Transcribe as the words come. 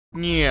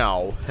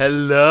Meow.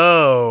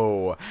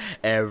 Hello,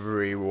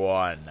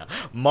 everyone.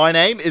 My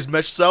name is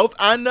MessYourself,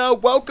 and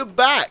welcome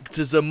back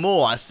to some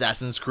more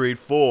Assassin's Creed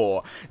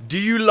 4. Do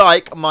you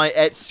like my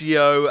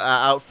Ezio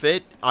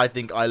outfit? I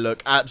think I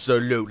look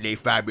absolutely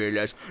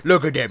fabulous.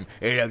 Look at him.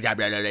 He looks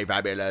absolutely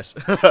fabulous.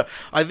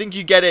 I think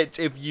you get it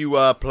if you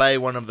play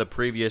one of the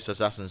previous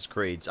Assassin's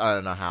Creeds. I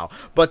don't know how.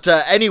 But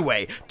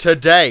anyway,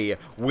 today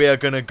we're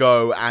going to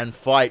go and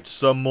fight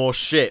some more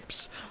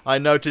ships. I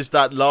noticed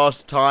that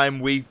last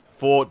time we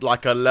fought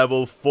like a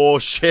level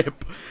 4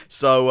 ship,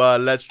 so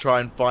let's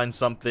try and find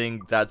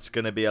something that's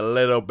gonna be a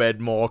little bit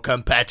more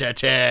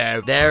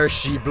competitive. There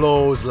she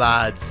blows,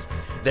 lads.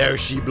 There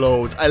she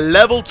blows. A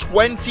level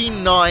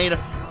 29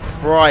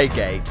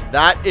 frigate.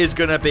 That is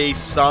gonna be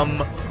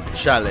some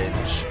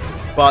challenge,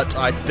 but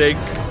I think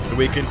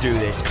we can do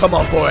this. Come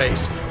on,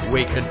 boys,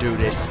 we can do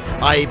this.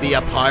 I be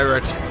a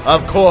pirate,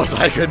 of course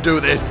I can do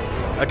this.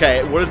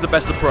 Okay, what is the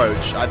best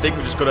approach? I think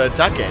we just gotta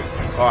attack it.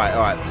 All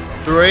right.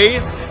 3,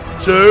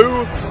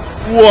 2,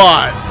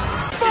 1.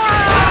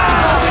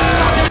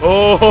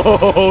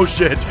 Oh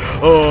shit.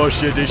 Oh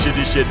shitty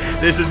shit.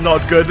 This is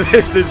not good.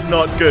 This is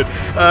not good.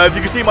 If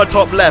you can see my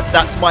top left,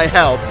 that's my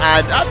health,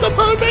 and at the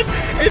moment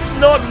it's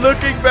not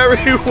looking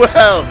very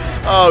well.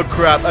 Oh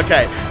crap.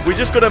 Okay, we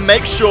just gotta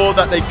make sure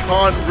that they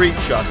can't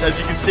reach us. As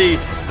you can see,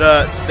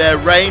 their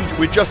range,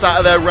 we're just out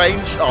of their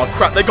range. Oh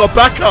crap, they got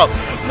back up.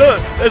 Look,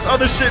 there's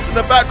other ships in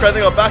the background.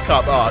 They got back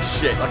up. Oh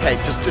shit.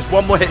 Okay, just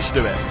one more hit should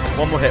do it.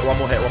 One more hit.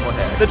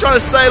 They're trying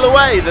to sail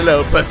away, the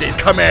little pussies.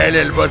 Come here,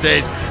 little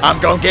pussies. I'm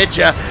gonna get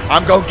you.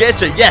 I'm gonna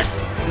get you.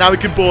 Yes. Now we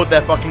can board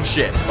their fucking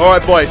ship.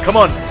 Alright, boys, come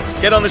on.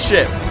 Get on the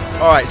ship.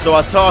 Alright, so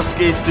our task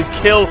is to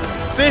kill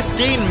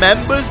 15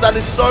 members. That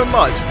is so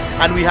much.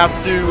 And we have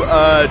to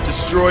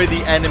destroy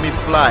the enemy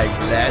flag.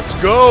 Let's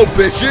go,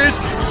 bitches.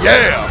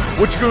 Yeah.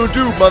 What you gonna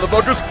do,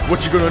 motherfuckers?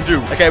 What you gonna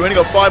do? Okay, we only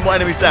got 5 more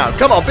enemies down.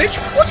 Come on, bitch.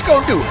 What you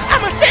gonna do?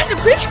 I'm an assassin,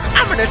 bitch.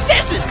 I'm an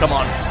assassin. Come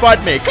on,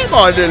 fight me. Come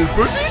on, little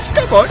pussies.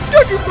 Come on.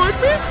 Don't you fight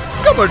me?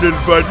 Come on, little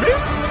fight me.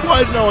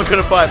 Why is no one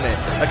gonna fight me?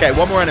 Okay,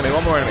 one more enemy.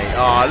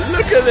 Ah,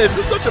 look at this.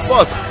 It's such a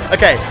boss.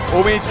 Okay,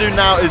 all we need to do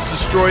now is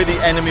destroy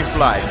the enemy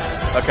flag.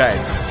 Okay.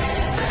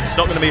 It's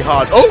not going to be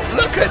hard. Oh,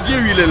 look at you,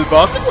 you little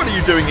bastard. What are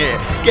you doing here?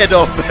 Get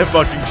off the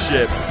fucking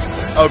ship.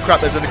 Oh, crap.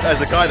 There's a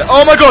guy there.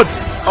 Oh, my God.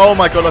 Oh,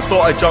 my God. I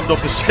thought I jumped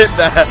off the ship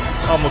there.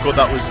 Oh, my God.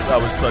 That was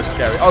so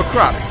scary. Oh,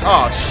 crap.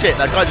 Oh, shit.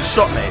 That guy just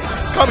shot me.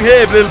 Come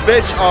here, little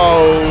bitch.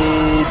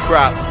 Oh,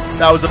 crap.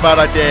 That was a bad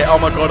idea. Oh,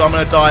 my God. I'm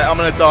going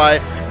to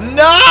die.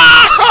 No!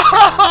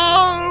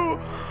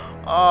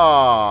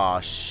 Oh,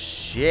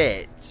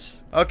 shit.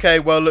 Okay,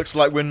 well, looks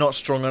like we're not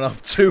strong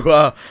enough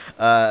to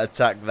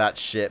attack that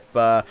ship.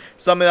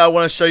 Something I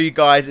want to show you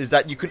guys is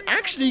that you can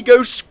actually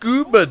go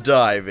scuba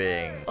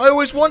diving. I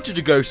always wanted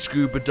to go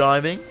scuba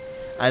diving,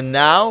 and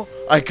now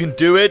I can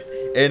do it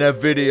in a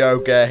video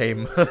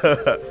game.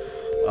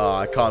 Oh,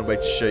 I can't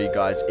wait to show you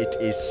guys. It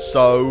is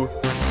so...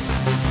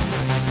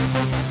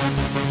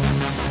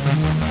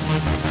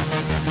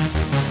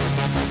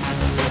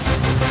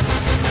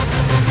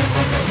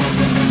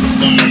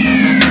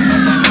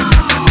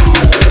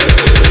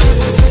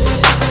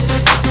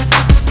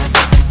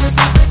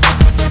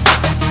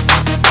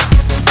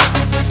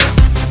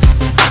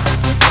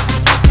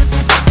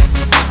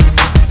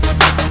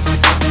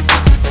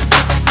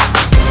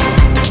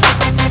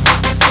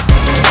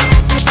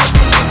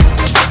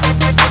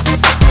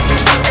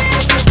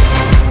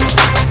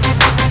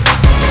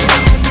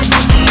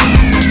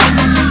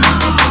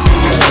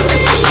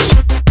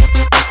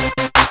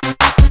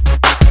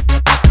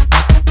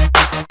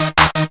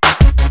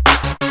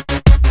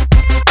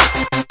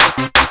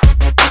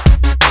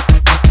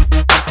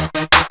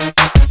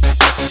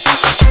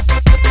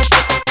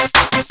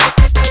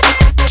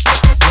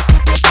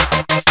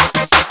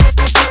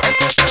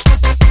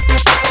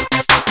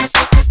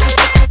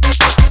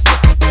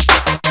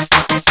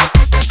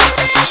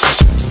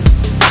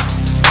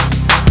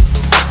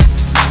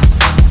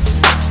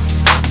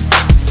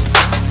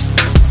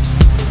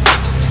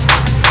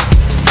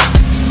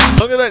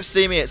 Don't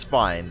see me, it's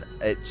fine.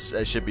 It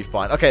should be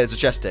fine. Okay, there's a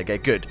chest here. Okay,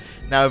 good.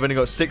 Now we've only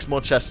got 6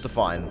 more chests to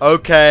find.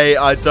 Okay,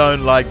 I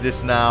don't like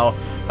this now.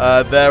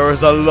 There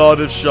is a lot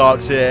of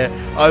sharks here.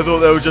 I thought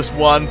there was just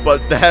one,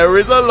 but there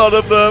is a lot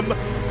of them.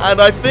 And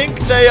I think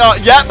they are...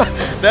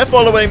 Yep, they're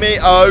following me.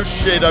 Oh,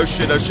 shit.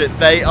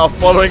 They are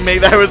following me.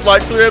 There is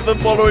like 3 of them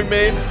following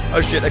me.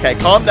 Oh, shit. Okay,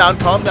 calm down.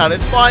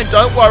 It's fine.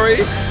 Don't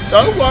worry.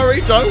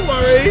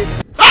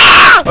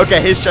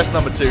 Okay, here's chest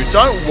number 2.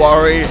 Don't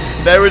worry,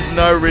 there is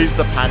no reason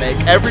to panic.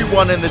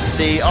 Everyone in the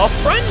sea are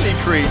friendly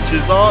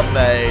creatures, aren't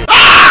they?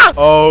 Ah!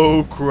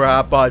 Oh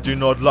crap, I do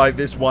not like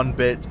this one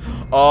bit.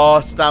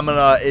 Our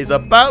stamina is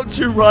about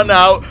to run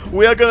out.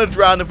 We are going to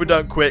drown if we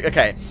don't quick.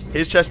 Okay,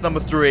 here's chest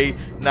number 3.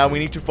 Now we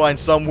need to find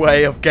some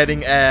way of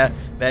getting air.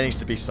 There needs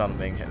to be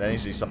something. There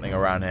needs to be something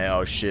around here.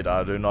 Oh shit,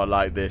 I do not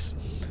like this.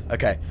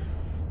 Okay.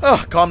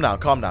 Oh, calm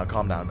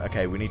down.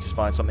 Okay, we need to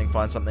find something,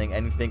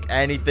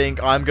 anything.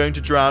 I'm going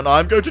to drown,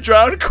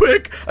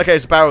 quick. Okay,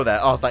 there's a barrel there.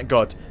 Oh, thank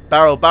God.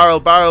 Barrel, barrel,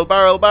 barrel,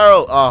 barrel,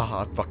 barrel.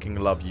 Oh, I fucking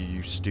love you,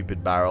 you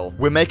stupid barrel.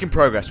 We're making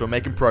progress. We're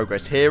making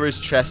progress. Here is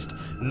chest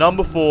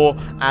number 4,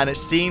 and it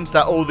seems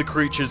that all the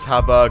creatures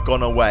have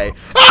gone away.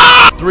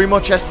 Ah! 3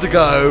 more chests to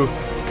go.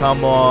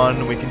 Come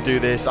on, we can do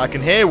this. I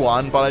can hear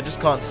one, but I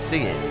just can't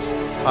see it.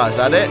 Oh, is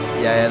that it?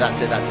 Yeah, that's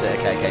it, that's it.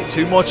 Okay, okay.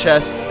 2 more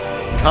chests.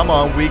 Come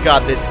on, we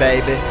got this,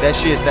 baby. There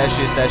she is, there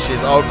she is, there she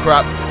is. Oh,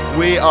 crap.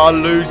 We are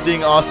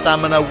losing our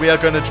stamina. We are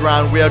going to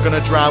drown. We are going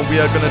to drown. We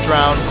are going to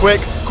drown. Quick,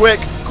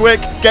 quick,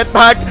 quick. Get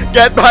back.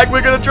 Get back.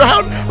 We're going to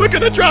drown. We're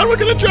going to drown. We're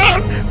going to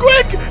drown.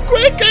 Quick,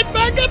 quick. Get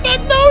back. Get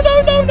back. No,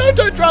 no, no, no.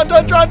 Don't drown.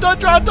 Don't drown.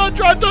 Don't drown. Don't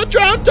drown. Don't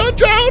drown. Don't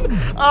drown.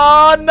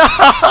 Oh,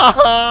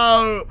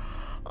 no.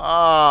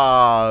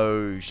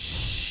 Oh,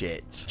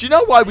 shit. Do you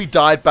know why we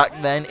died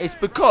back then? It's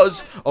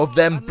because of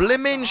them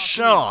blimmin'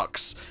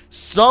 sharks.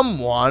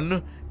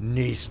 Someone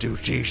needs to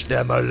teach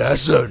them a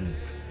lesson.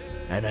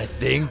 And I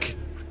think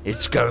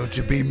it's going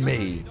to be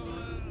me.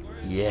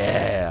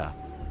 Yeah.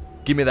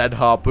 Give me that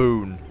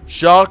harpoon.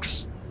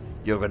 Sharks,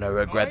 you're going to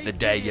regret the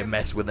day you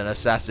mess with an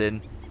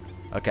assassin.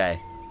 Okay.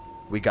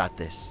 We got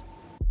this.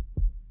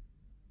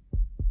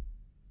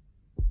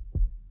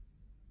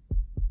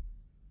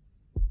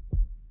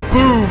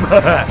 Boom!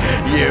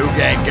 You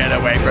can't get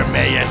away from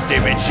me, you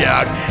stupid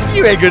shark.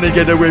 You ain't gonna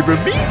get away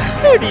from me.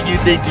 Who did you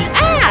think you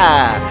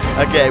are?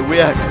 Okay, we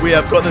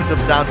have got them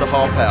down to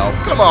half health.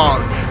 Come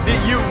on.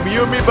 You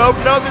and me both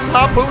know this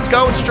harpoon's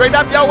going straight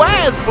up your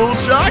ass, bull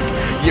shark.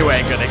 You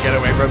ain't gonna get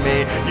away from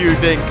me. You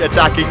think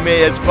attacking me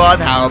is fun?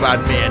 How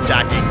about me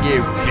attacking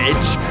you,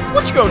 bitch?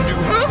 What you gonna do,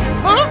 huh?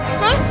 Huh?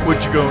 Huh?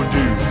 What you gonna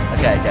do?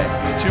 Okay, okay.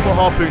 2 more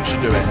harpoons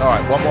should do it.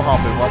 Alright, 1 more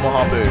harpoon, 1 more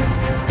harpoon.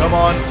 Come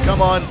on,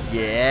 come on.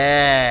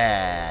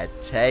 Yeah.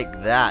 Take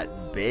that,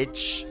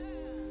 bitch.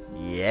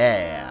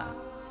 Yeah.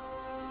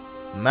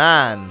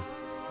 Man,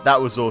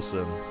 that was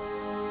awesome.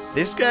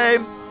 This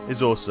game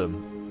is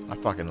awesome. I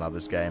fucking love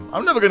this game.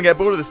 I'm never going to get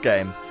bored of this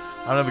game.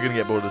 I'm never going to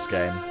get bored of this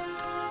game.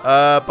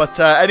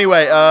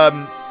 Anyway, I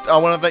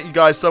want to thank you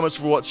guys so much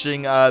for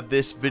watching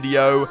this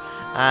video.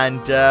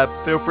 And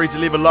feel free to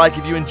leave a like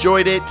if you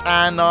enjoyed it.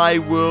 And I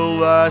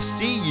will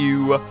see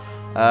you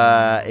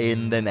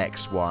in the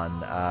next one.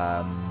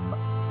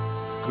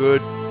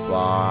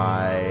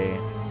 Goodbye.